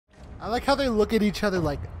I like how they look at each other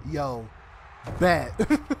like, yo, bet.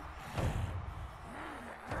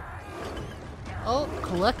 Oh,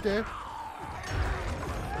 collector.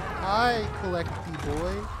 Hi, collecty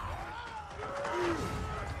boy.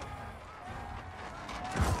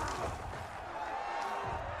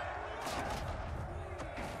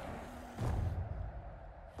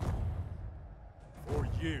 For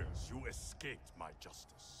years, you escaped my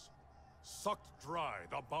justice. Sucked dry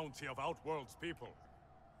the bounty of Outworld's people.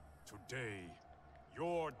 Today,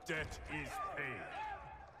 your debt is paid.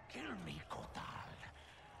 Kill me, Kotal,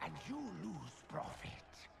 and you lose profit.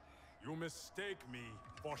 You mistake me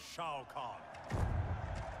for Shao Kahn.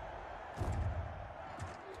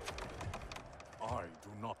 I do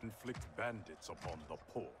not inflict bandits upon the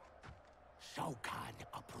poor. Shao Kahn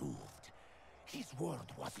approved. His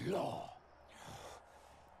word was law.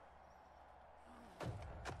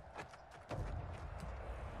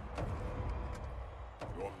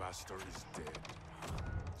 Your master is dead.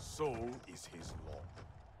 So is his law.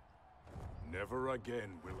 Never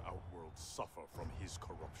again will Outworld suffer from his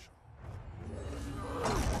corruption.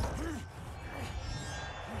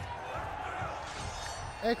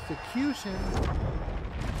 Execution?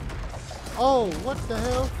 Oh, what the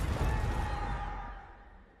hell?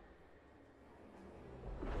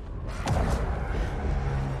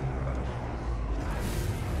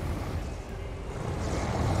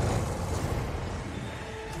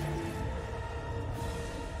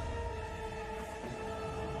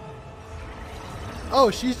 Oh,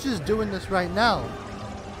 she's just doing this right now.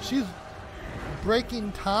 She's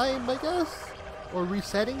breaking time, I guess? Or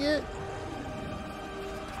resetting it?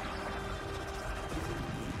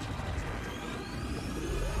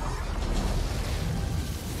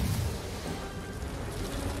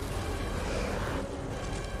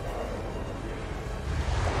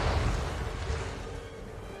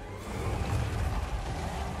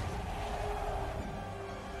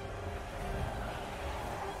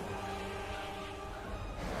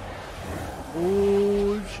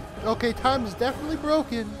 Ooh, okay, time is definitely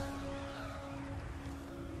broken.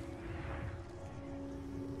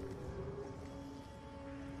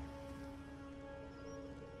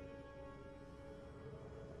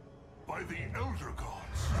 By the Elder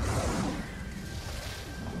Gods.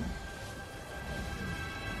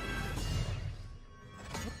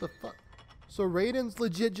 What the fuck? So Raiden's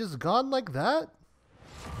legit just gone like that?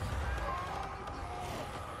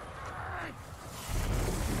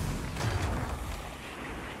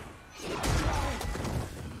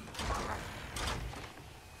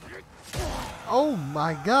 Oh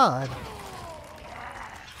my god.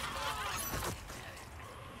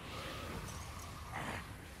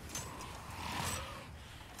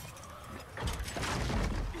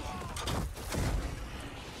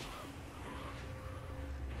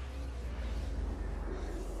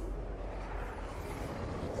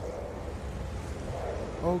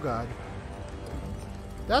 Oh god.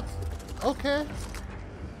 That's okay.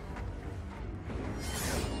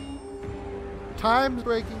 Time's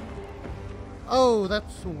breaking. Oh,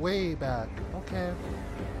 that's way back. Okay.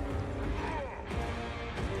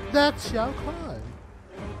 That's Shao Kahn.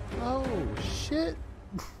 Oh, shit.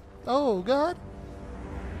 Oh, God.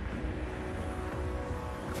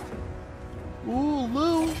 Ooh,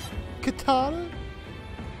 Lou. Katana.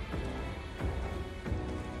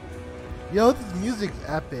 Yo, this music's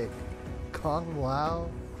epic. Kung Lao.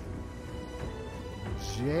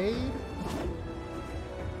 Jade.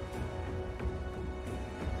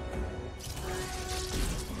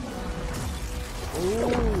 Ooh,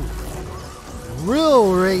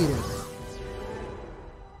 real Raiden.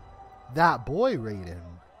 That boy Raiden.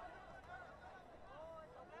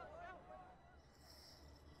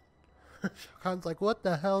 Khan's like, what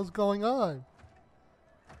the hell's going on?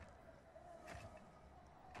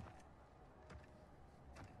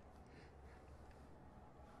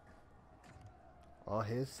 Oh,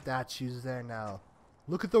 his statue's there now.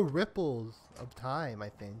 Look at the ripples of time, I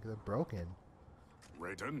think. They're broken.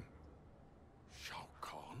 Raiden? Shao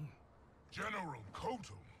Kahn? General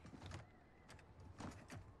Kotal.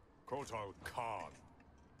 Kotal Kahn.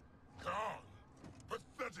 Khan,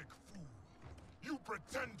 pathetic fool. You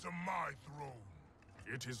pretend to my throne.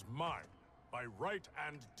 It is mine, by right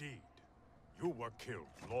and deed. You were killed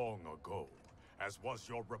long ago, as was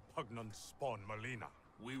your repugnant spawn Melina.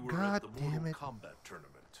 We were God at the damn Mortal it. Kombat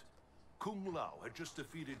tournament. Kung Lao had just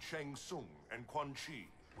defeated Shang Tsung and Quan Chi.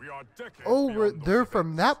 We are decades Oh, beyond they're those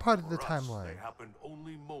from events. that part of the For us, timeline. they happened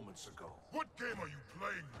only moments ago. What game are you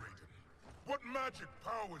playing, Raiden? What magic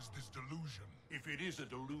powers this delusion? If it is a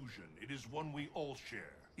delusion, it is one we all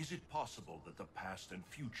share. Is it possible that the past and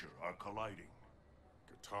future are colliding?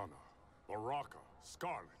 Katana, Baraka,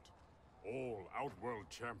 Scarlet. All Outworld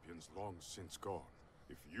champions long since gone.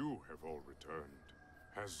 If you have all returned,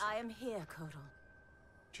 has... I am here, Kotal.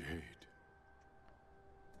 Jade.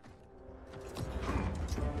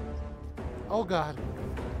 Oh god.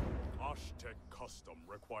 Aztec custom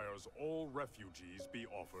requires all refugees be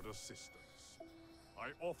offered assistance.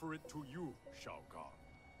 I offer it to you, Shao Kahn.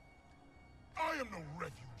 I am no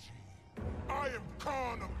refugee. I am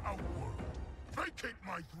Khan of Outworld. Vacate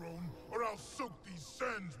my throne, or I'll soak these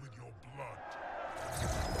sands with your blood.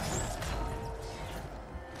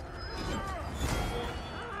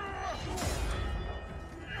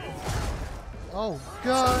 Oh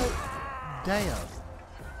god. Damn.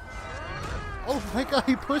 Oh my god,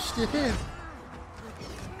 he pushed it in.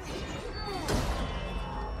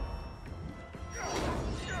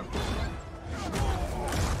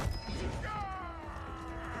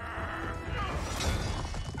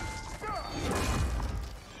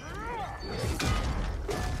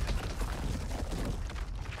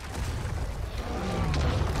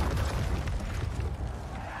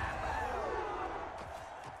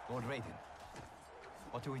 Lord Raiden,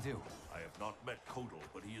 what do we do? I have not met Kotal,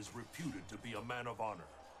 but he is reputed to be a man of honor.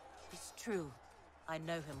 It's true. I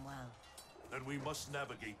know him well. Then we must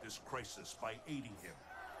navigate this crisis by aiding him.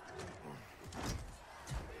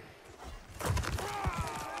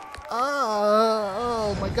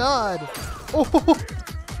 Oh my god. Oh.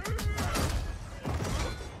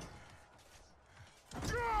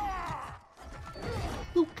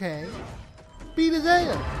 Okay. Beat his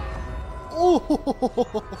ass.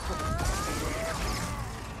 Oh.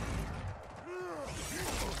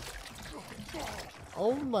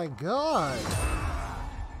 Oh my god.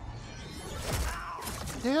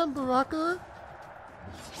 Damn, Baraka.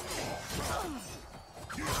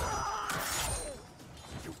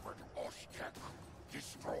 Stupid Aztec,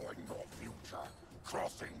 destroying your future,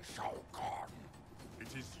 crossing Shao Kahn.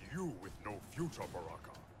 It is you with no future,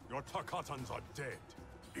 Baraka. Your Takatans are dead.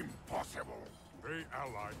 Impossible. They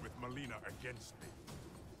allied with Melina against me.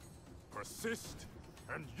 Persist,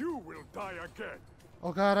 and you will die again.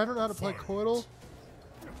 Oh god, I don't know how to play Kotal.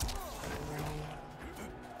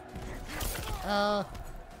 Ow.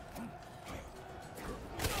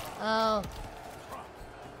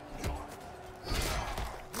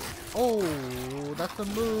 Oh, that's a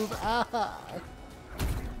move. Ah.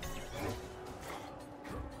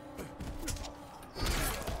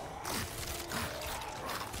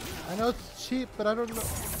 I know it's cheap, but I don't know.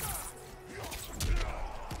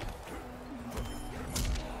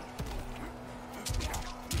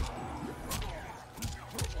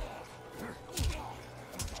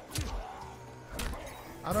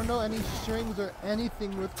 I don't know any strings or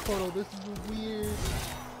anything with Kotal. This is weird.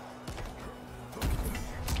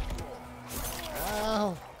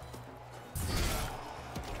 Ow.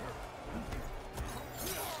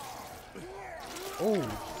 Oh,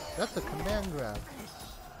 that's a command grab.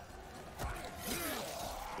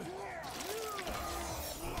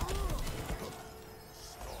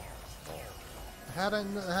 I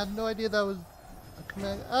had no idea that was a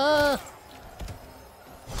command. Ah!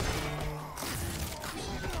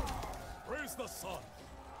 Praise the sun.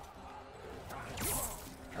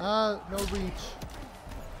 No reach.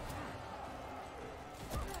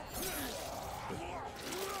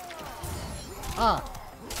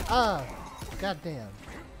 Goddamn.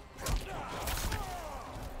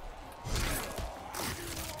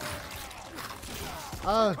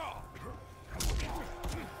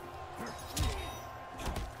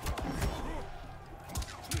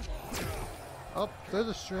 Oh, there's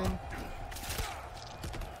a string.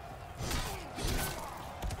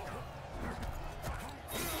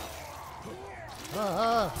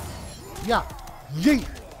 Yeah. Yeet.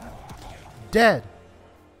 Dead.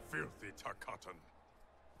 Filthy Takatan.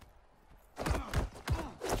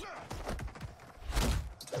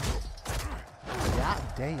 God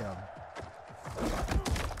damn.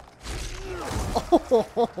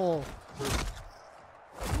 Oh.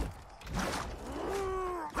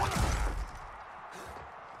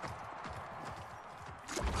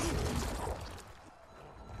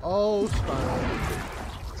 Oh, spiral.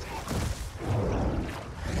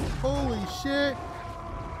 Holy shit.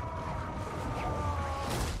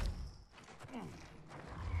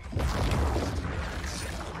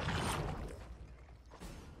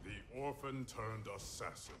 The orphan turned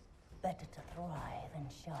assassin. Better to thrive in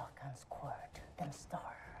Shao Kahn's court than starve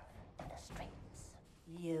in the streets.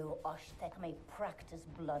 You, Aztec, may practice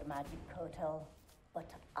blood magic, Kotal, but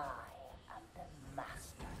I am the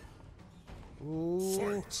master. Ooh.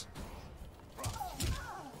 Fight!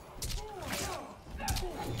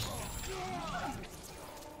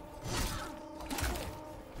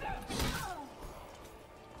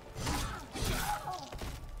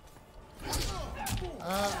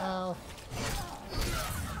 Uh-oh.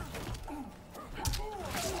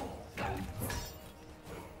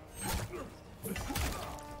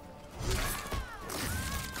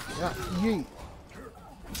 Yeah, yeet.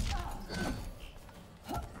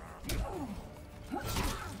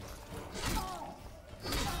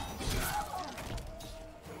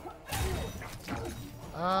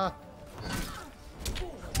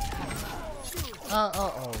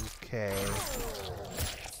 Okay.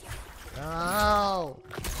 Ow.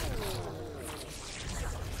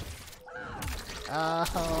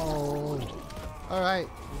 Ow. Alright.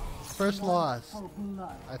 First loss,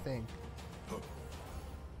 I think.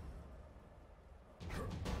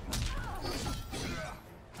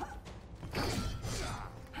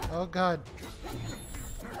 Oh god.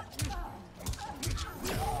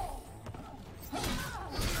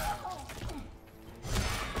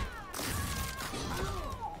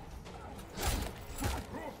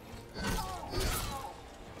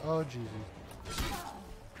 Oh Jesus.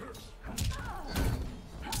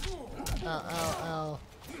 Ow, ow, ow.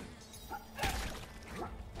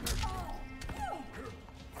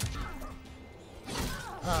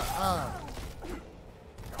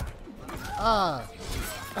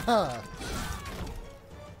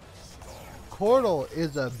 Cordal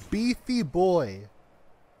is a beefy boy.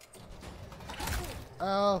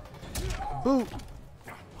 Oh, boot.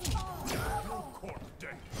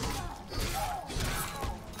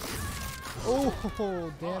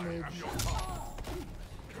 Oh, damage.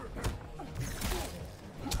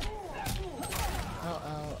 Ow,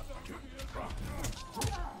 ow.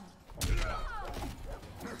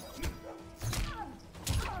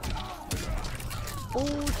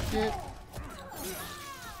 Oh, shit.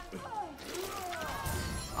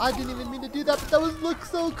 I didn't even mean to do that, but that was look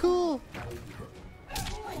so cool.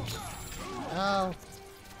 Ow.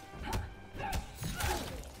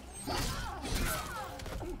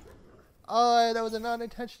 Oh, that was an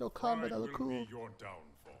unintentional combat. That looked cool.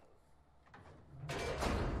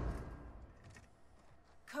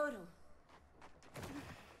 Kotal.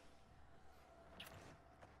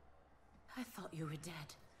 I thought you were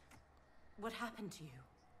dead. What happened to you?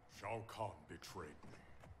 Shao Kahn betrayed me,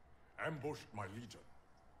 ambushed my legion.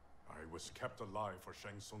 I was kept alive for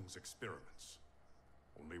Shang Tsung's experiments.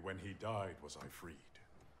 Only when he died was I freed.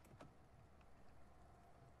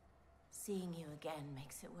 Seeing you again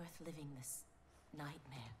makes it worth living this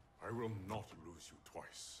nightmare. I will not lose you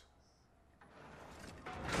twice.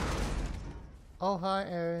 Oh, hi,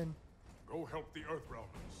 Aaron. Go help the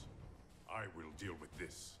Earthrealmers. I will deal with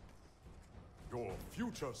this. Your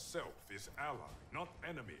future self is ally, not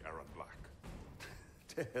enemy, Aaron Black.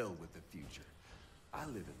 To hell with the future. I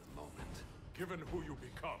live in the moment. Given who you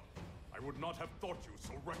become, I would not have thought you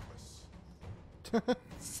so reckless.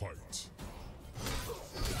 Fight.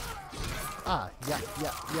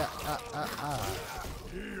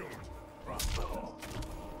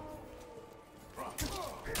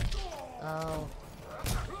 Ow.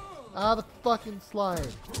 Ah, the fucking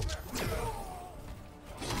slide.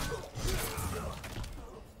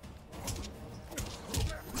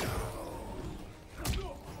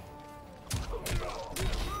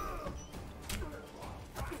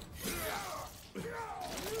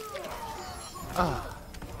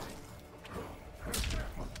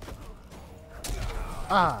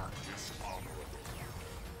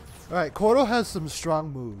 Alright, Cordal has some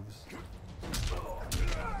strong moves.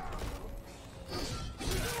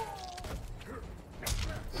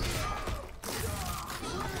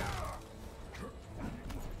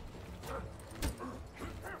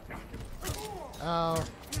 Ow.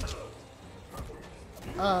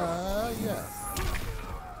 Yeah.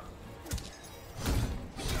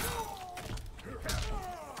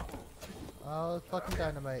 Oh, it's fucking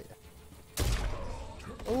dynamite.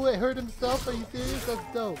 Oh, it hurt himself? Are you serious?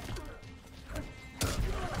 That's dope.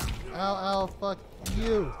 Ow, ow, fuck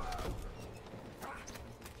you.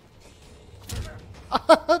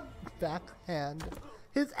 Backhand.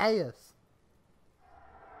 His ass.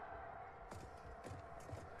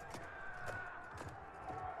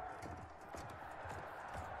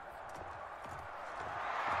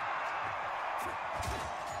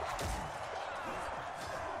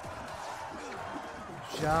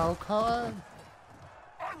 Shao Kahn.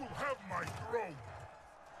 I will have my throne.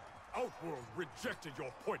 Outworld rejected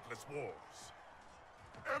your pointless wars.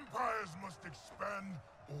 Empires must expand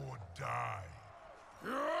or die.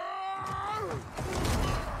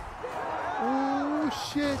 Oh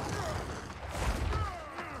shit.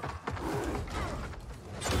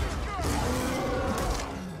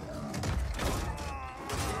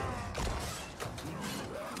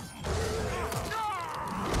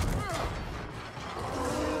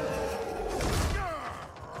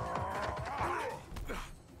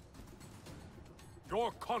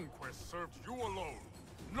 Conquest served you alone,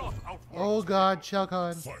 not outwards. Oh god, Shao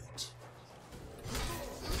Kahn. Fight.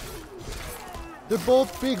 They're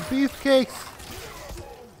both big beefcakes.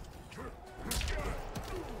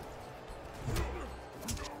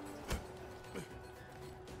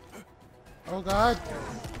 Oh god.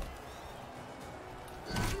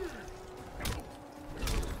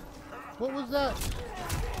 What was that?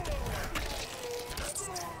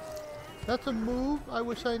 That's a move I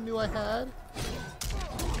wish I knew I had.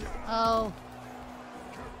 Ow.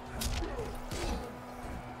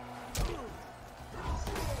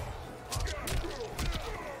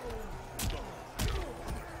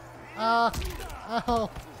 Ow.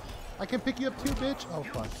 I can pick you up too, bitch. Oh,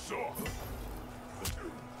 fuck.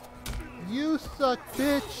 You suck,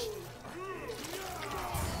 bitch.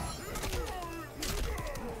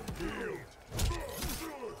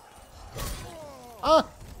 Ah!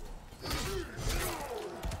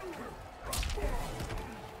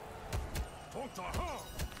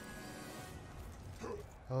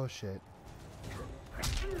 Oh, shit.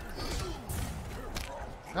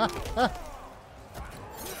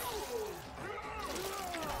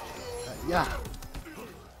 Yeah.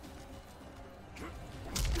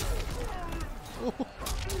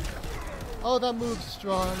 Oh, that move's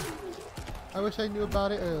strong. I wish I knew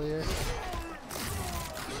about it earlier.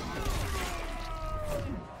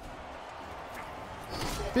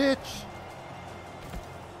 Bitch!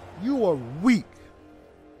 You are weak.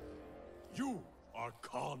 You are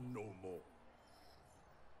Khan no more.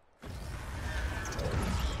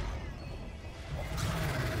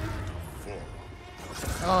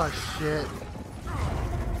 Oh, shit.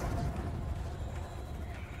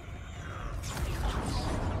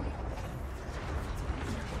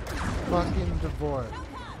 Fucking divorce.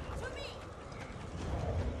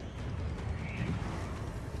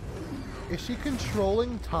 Is she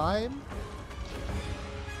controlling time?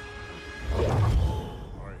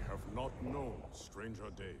 I have not known stranger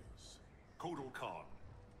days. Kotal Khan,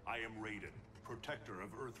 I am Raiden, protector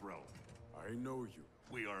of Earthrealm. I know you.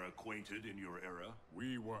 We are acquainted in your era.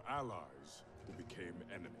 We were allies who became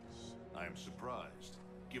enemies. I am surprised,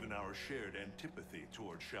 given our shared antipathy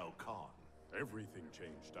toward Shao Kahn. Everything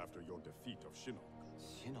changed after your defeat of Shinnok.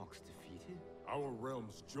 Shinnok's defeated? Our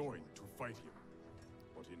realms joined to fight him.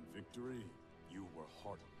 But in victory, you were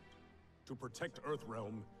hardened. To protect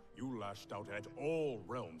Earthrealm, you lashed out at all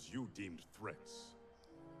realms you deemed threats.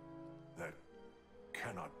 That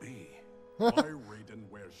cannot be. My Raiden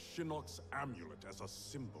wears Shinnok's amulet as a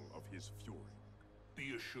symbol of his fury.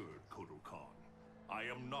 Be assured, Kotal Khan, I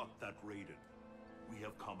am not that Raiden. We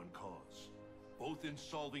have common cause, both in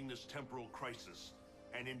solving this temporal crisis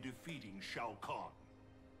and in defeating Shao Kahn.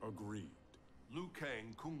 Agreed. Liu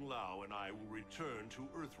Kang, Kung Lao, and I will return to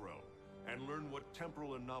Earthrealm and learn what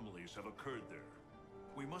temporal anomalies have occurred there.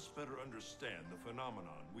 We must better understand the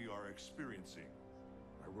phenomenon we are experiencing.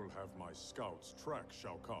 I will have my scouts track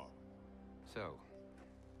Shao Kahn. So,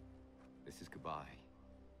 this is goodbye.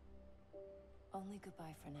 Only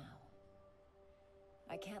goodbye for now.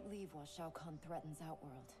 I can't leave while Shao Kahn threatens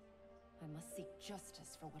Outworld. I must seek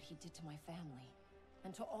justice for what he did to my family,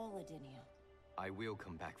 and to all Edinia. I will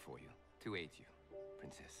come back for you, to aid you,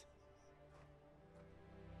 Princess.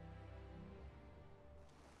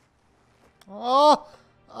 Oh!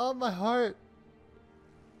 Oh, my heart.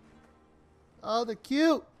 Oh, they're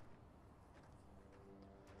cute.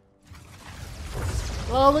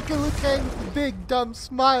 Oh, look at Liu Kang's big, dumb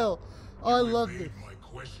smile. Oh, I love this. My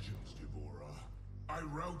questions, Devora. I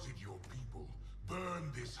routed your people,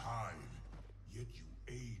 burned this hive, yet you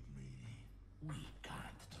aid me. We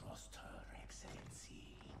can't trust her,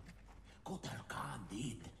 Excellency. Kotal Khan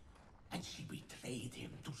did, and she betrayed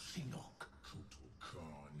him to Shinnok. Kotal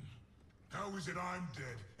Khan. How is it I'm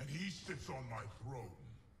dead and he sits on my throne?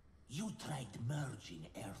 You tried merging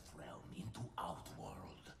Earthrealm into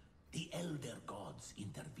Outworld. The Elder Gods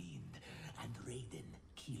intervened, and Raiden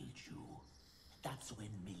killed you. That's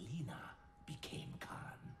when Melina became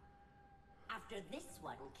Khan. After this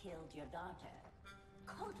one killed your daughter,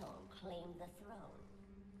 Kotal claimed the throne.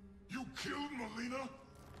 You killed Melina?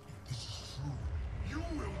 If this is true, you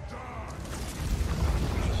will die!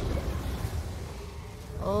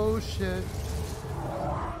 Oh, shit.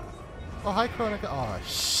 Oh, hi, Kronika. Oh,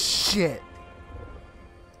 shit.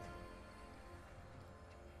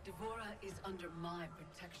 Devora is under my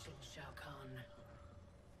protection, Shao Kahn.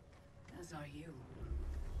 As are you.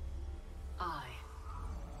 I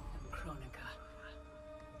am Kronika.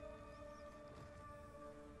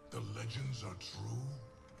 The legends are true?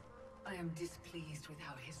 I am displeased with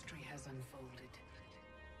how history has unfolded.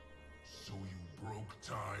 So you broke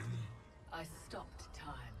time? I stopped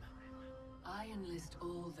time. I enlist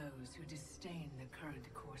all those who disdain the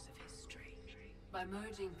current course of history. By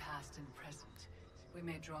merging past and present, we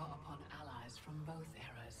may draw upon allies from both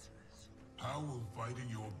eras. How will fighting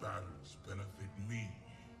your battles benefit me?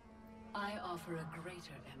 I offer a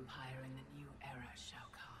greater empire in the new era, Shao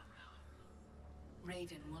Kahn.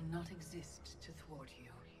 Raiden will not exist to thwart you.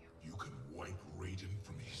 You can wipe Raiden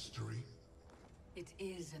from history? It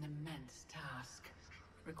is an immense task,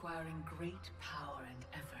 requiring great power and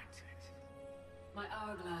effort. My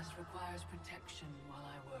hourglass requires protection while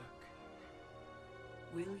I work.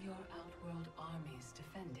 Will your Outworld armies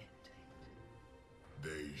defend it?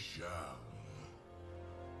 They shall.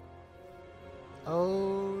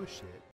 Oh shit.